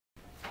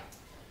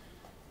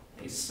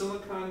A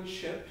silicon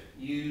chip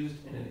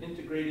used in an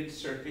integrated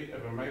circuit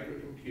of a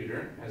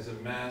microcomputer has a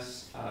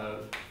mass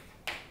of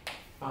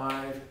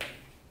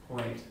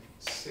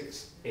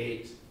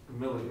 5.68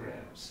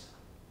 milligrams.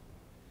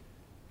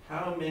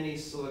 How many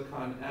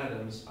silicon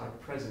atoms are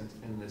present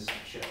in this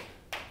chip?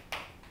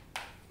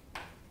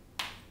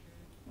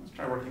 Let's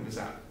try working this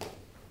out.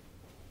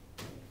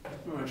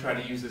 We want to try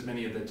to use as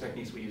many of the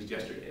techniques we used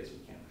yesterday as we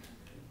can.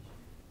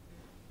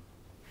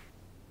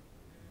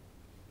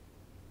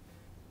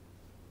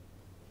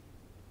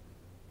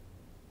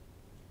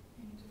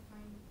 I need to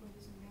find what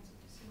is the mass of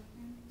the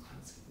silicon.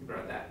 You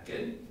brought that.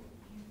 Good.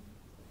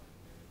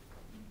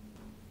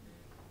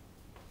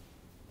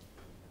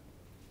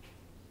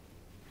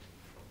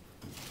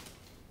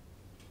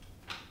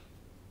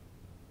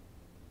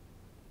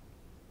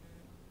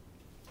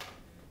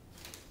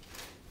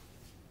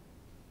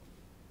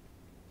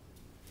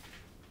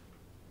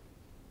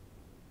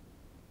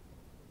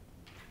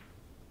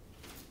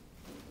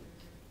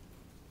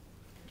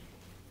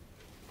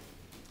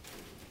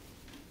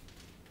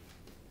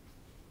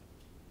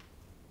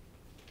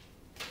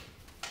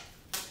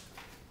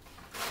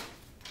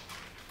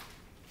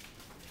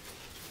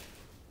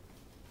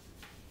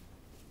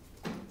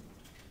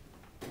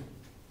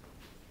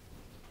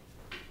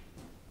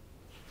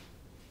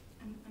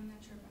 I'm not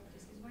sure about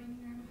this. Is 1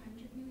 milligram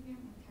 100 milligram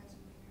or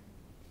 1,000 milligram?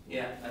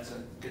 Yeah, that's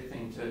a good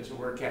thing to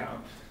work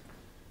out.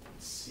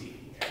 Let's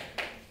see here.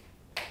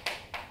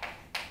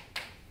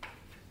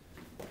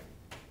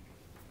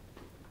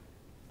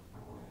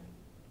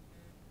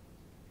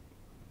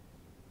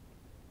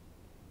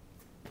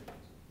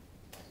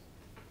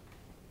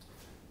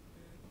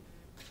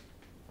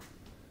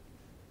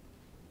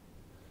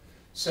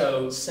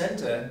 So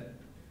centa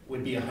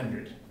would be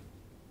 100.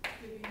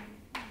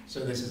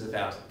 So this is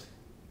 1,000.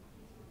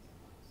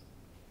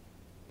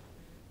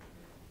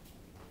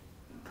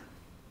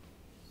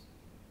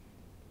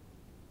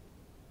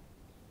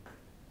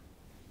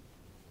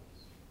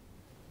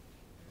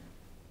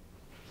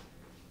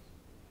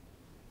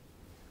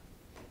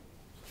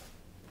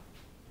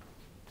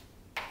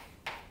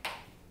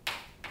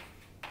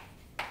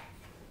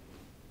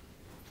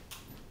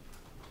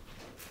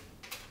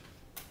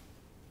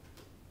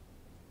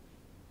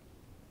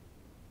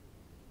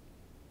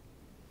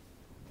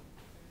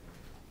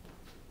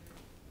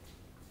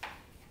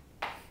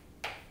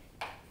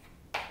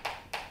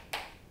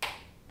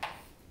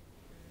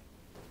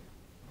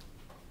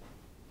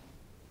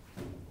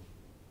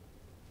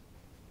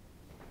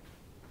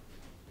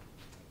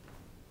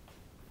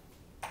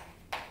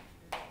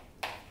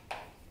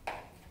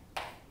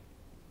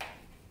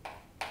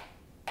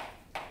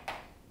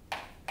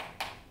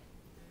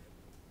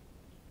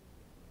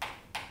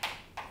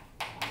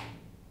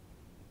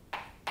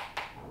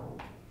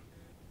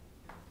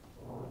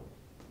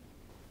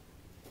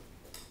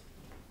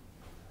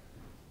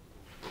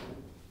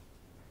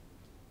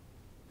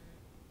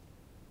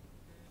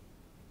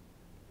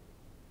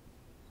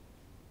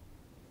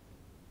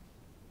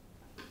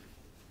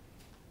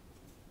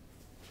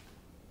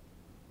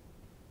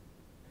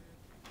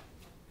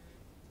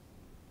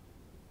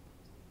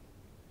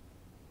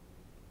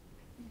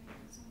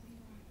 Something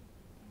wrong.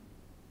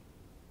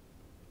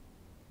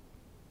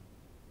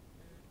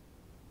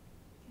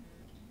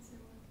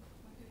 So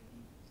what do you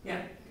think?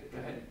 Yeah,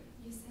 go ahead.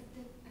 You said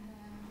that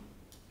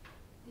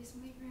this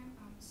milligram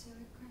of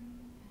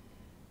silicon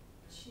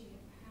chip,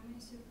 how many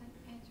silicon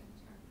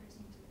atoms are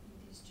present in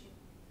this chip?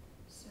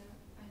 So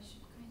I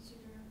should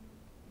consider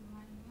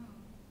 1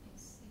 mole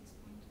is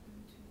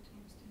 6.02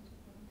 times 10 to the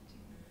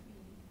power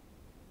 3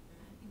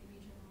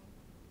 individual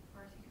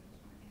particles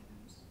or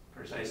atoms.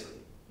 Precisely.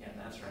 Yeah,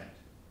 that's right.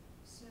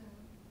 So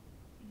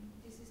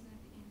this is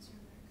not the answer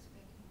we're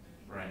expecting.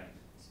 Right.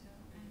 So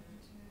I want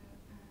to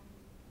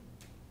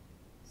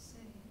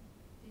say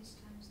this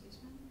times this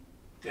one.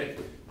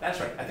 Good. That's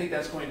right. I think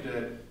that's going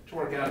to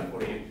work out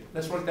for you.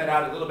 Let's work that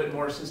out a little bit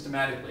more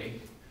systematically.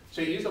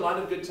 So you used a lot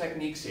of good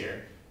techniques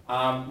here.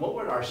 What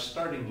were our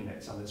starting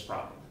units on this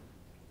problem?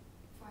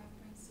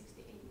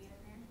 5.68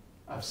 milligram.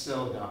 Of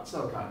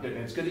silicon. Good.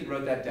 And it's good that you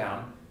wrote that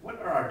down.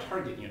 What are our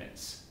target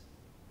units?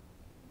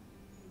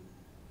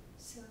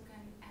 Silicon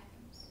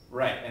atoms.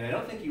 Right, and I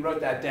don't think you wrote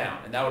that down,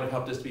 and that would have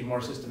helped us to be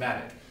more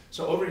systematic.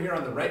 So over here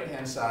on the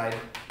right-hand side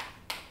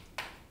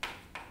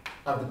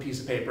of the piece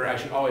of paper, I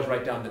should always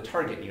write down the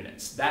target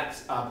units.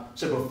 That's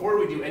so before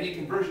we do any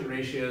conversion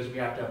ratios, we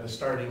have to have the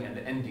starting and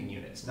the ending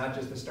units, not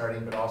just the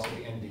starting, but also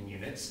the ending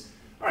units.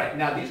 All right,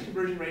 now these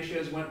conversion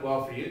ratios went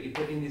well for you. You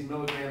put in these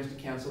milligrams to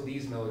cancel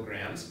these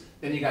milligrams.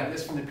 Then you got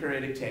this from the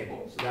periodic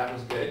table, so that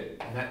was good,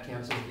 and that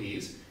cancels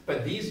these.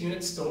 But these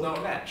units still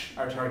don't match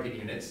our target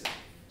units.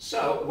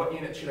 So what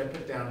unit should I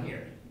put down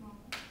here?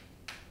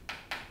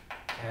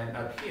 And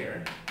up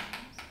here.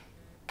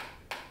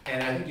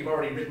 And I think you've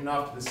already written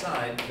off to the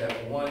side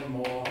that 1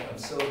 mole of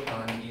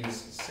silicon is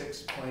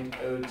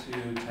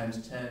 6.02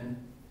 times 10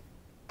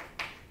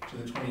 to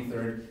the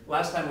 23rd.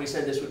 Last time we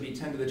said this would be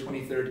 10 to the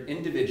 23rd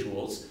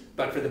individuals,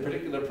 but for the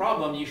particular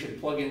problem, you should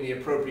plug in the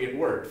appropriate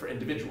word for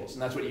individuals.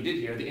 And that's what you did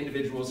here. The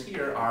individuals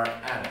here are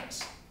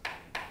atoms.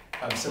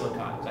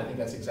 silicon, because I think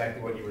that's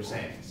exactly what you were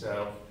saying.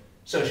 So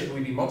should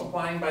we be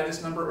multiplying by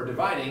this number or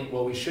dividing?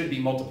 Well, we should be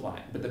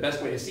multiplying, but the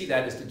best way to see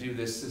that is to do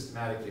this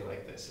systematically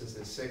like this. This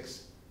is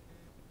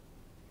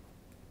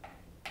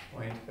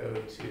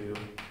 6.02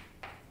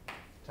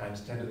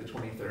 times 10 to the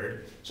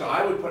 23rd. So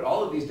I would put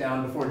all of these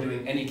down before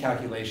doing any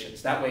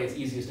calculations. That way it's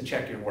easiest to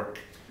check your work.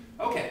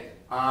 Okay,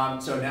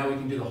 so now we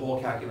can do the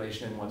whole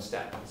calculation in one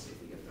step. Let's see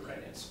if we get the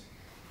right answer.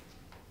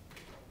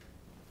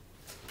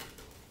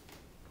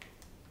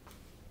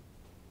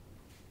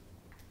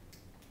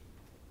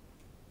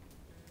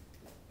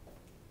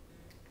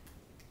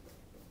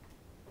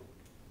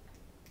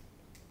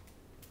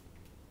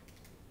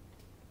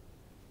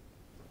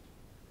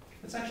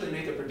 Let's actually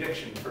make a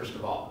prediction first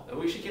of all.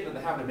 We should get into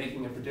the habit of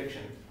making a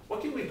prediction.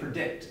 What can we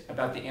predict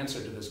about the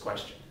answer to this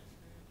question?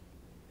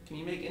 Can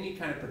you make any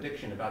kind of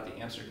prediction about the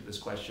answer to this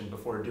question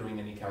before doing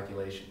any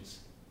calculations?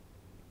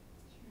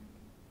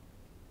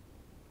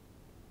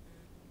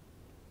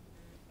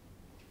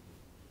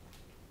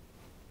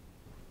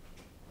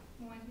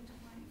 Sure. Want me to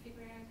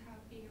figure out how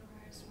big or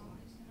how small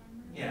is the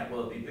number? Yeah,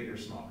 will it be big or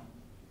small?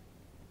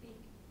 Big.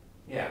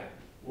 Yeah.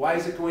 Why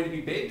is it going to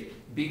be big?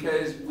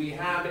 Because we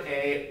have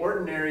a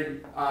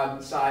ordinary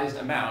sized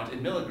amount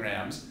in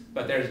milligrams,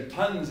 but there's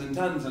tons and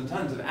tons and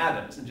tons of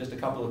atoms in just a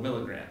couple of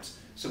milligrams.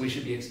 So we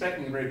should be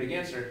expecting a very big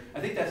answer. I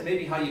think that's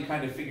maybe how you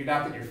kind of figured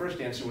out that your first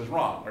answer was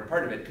wrong, or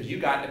part of it, because you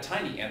got a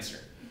tiny answer.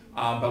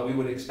 But we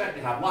would expect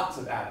to have lots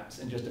of atoms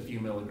in just a few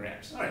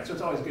milligrams. All right, so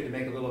it's always good to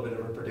make a little bit of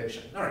a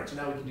prediction. All right, so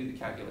now we can do the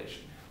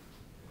calculation.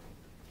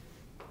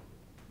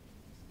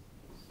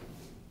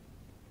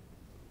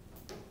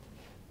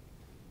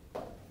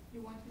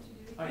 You want me to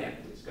do it? Oh yeah,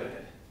 please, go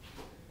ahead.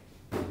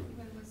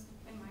 When it was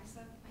by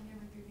myself, I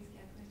never do this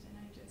calculation,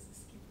 I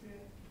just skip the...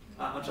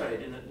 I'm sorry, I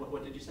didn't,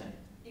 what did you say?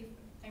 If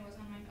I was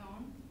on my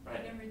own, Right.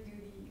 I never do the,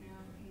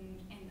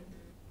 end of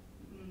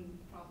the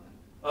problem.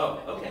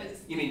 Oh, But okay. it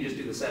was- You mean just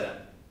do the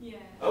setup? Yeah.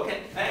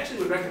 Okay, I actually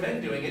would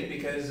recommend doing it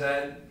because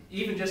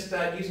even just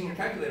using your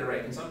calculator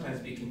right can sometimes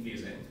be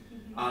confusing.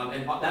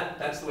 And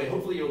that's the way,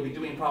 hopefully you'll be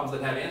doing problems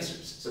that have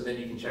answers, so then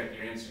you can check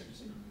your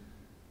answers.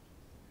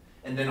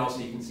 And then also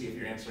you can see if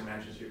your answer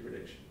matches your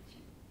prediction.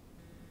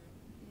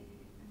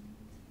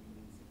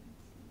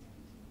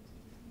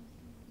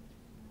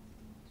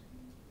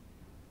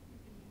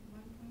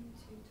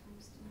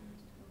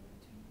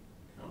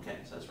 Okay,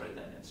 so let's write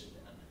that answer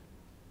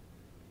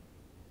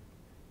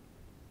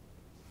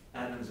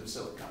down. Atoms of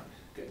silicon,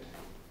 good.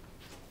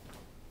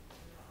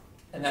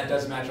 And that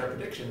does match our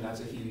prediction, that's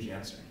a huge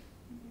answer.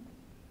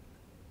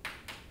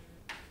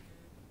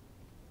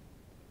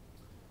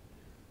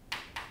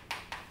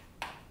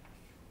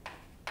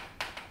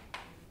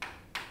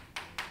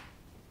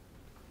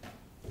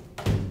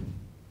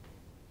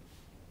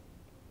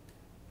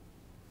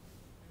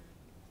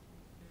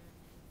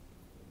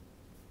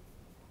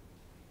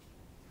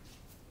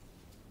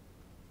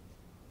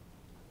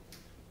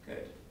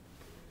 Good.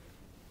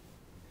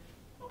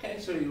 Okay,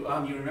 so you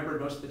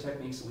remembered most of the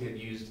techniques that we had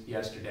used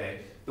yesterday.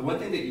 The one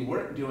thing that you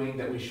weren't doing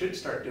that we should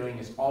start doing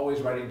is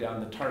always writing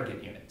down the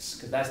target units,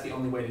 because that's the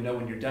only way to know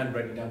when you're done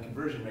writing down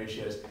conversion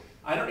ratios.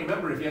 I don't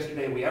remember if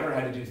yesterday we ever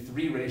had to do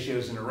 3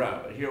 ratios in a row,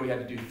 but here we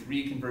had to do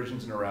 3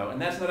 conversions in a row, and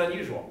that's not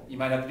unusual. You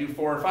might have to do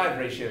 4 or 5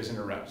 ratios in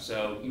a row,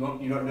 so you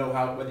don't know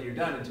whether you're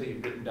done until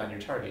you've written down your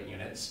target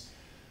units.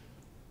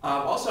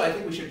 Also, I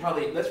think we should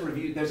probably, let's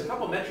review, there's a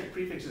couple metric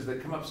prefixes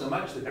that come up so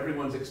much that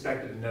everyone's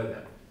expected to know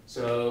them.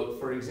 So,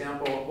 for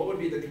example, what would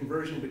be the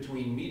conversion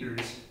between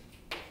meters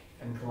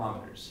and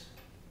kilometers?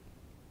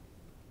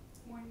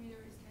 1 meter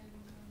is 10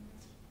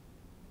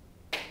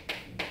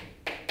 kilometers.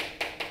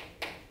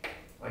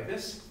 Like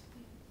this?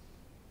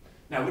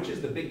 Now, which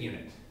is the big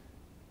unit?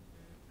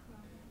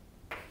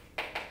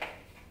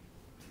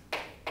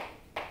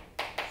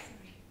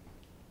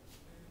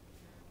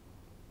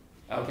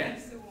 Okay.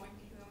 So 1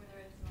 kilometer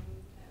is 1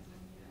 meter.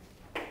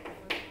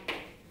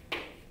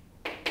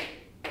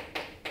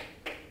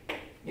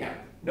 Yeah.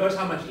 Notice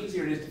how much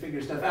easier it is to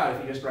figure stuff out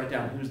if you just write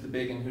down who's the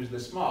big and who's the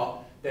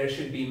small. There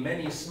should be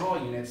many small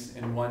units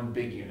in one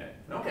big unit.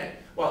 Okay.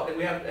 Well,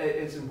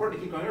 it's important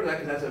to keep going over that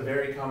because that's a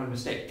very common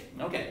mistake.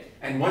 Okay.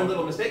 And one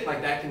little mistake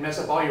like that can mess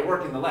up all your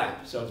work in the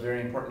lab. So it's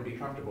very important to be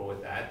comfortable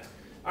with that.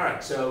 All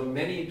right. So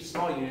many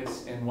small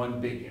units in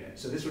one big unit.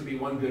 So this would be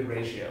one good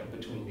ratio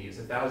between these,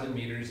 1,000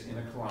 meters in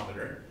a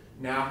kilometer.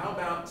 Now, how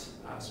about,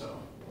 so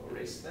we'll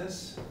erase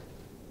this.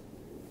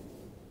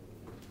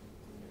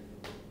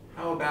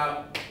 How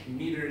about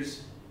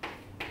meters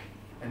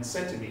and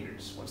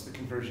centimeters? What's the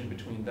conversion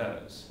between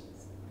those?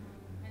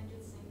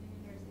 100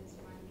 centimeters is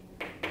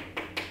 1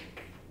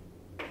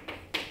 meter.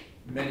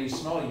 Many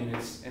small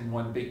units and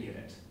one big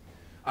unit.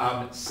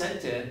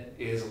 Centi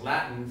is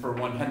Latin for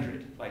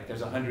 100, like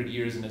there's 100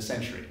 years in a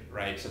century,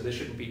 right? So this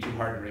shouldn't be too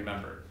hard to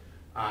remember.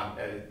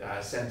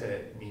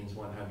 Centi means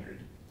 100.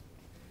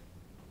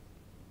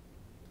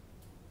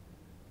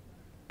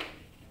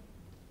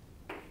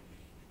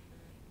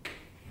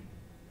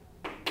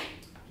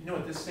 You know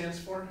what this stands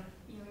for?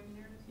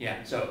 Millimeters.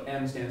 Yeah, so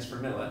M stands for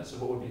milli, so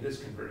what would be this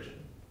conversion?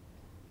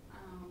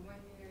 1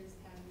 meter is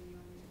 10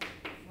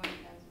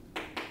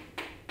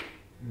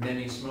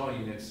 many small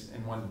units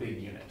and one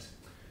big unit.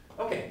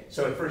 Okay,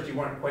 so at first you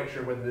weren't quite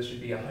sure whether this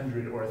should be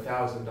 100 or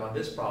 1,000 on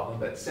this problem,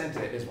 but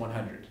centa is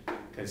 100,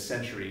 because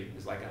century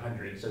is like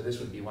 100, so this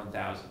would be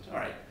 1,000. All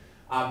right.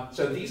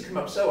 So these come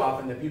up so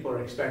often that people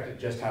are expected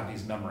to just have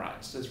these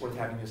memorized. So it's worth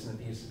having this in a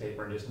piece of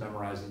paper and just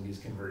memorizing these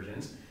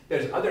conversions.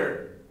 There's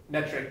other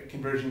metric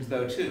conversions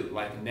though too,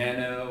 like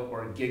nano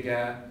or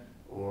giga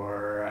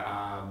or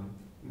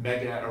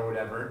mega or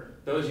whatever.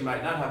 Those you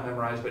might not have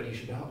memorized, but you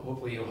should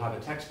hopefully you'll have a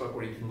textbook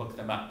where you can look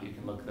them up. You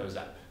can look those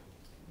up.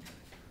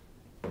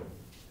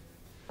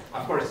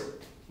 Of course,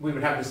 we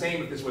would have the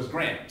same if this was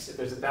grams. If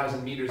there's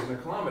 1,000 meters in a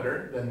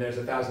kilometer, then there's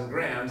 1,000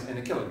 grams in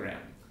a kilogram.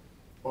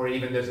 Or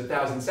even there's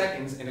 1,000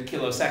 seconds in a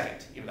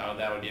kilosecond, even though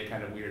that would be a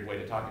kind of weird way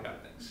to talk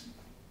about things.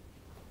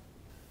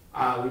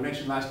 We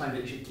mentioned last time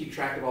that you should keep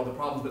track of all the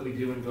problems that we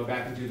do and go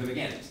back and do them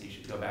again. So you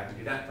should go back and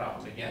do that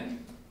problem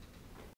again.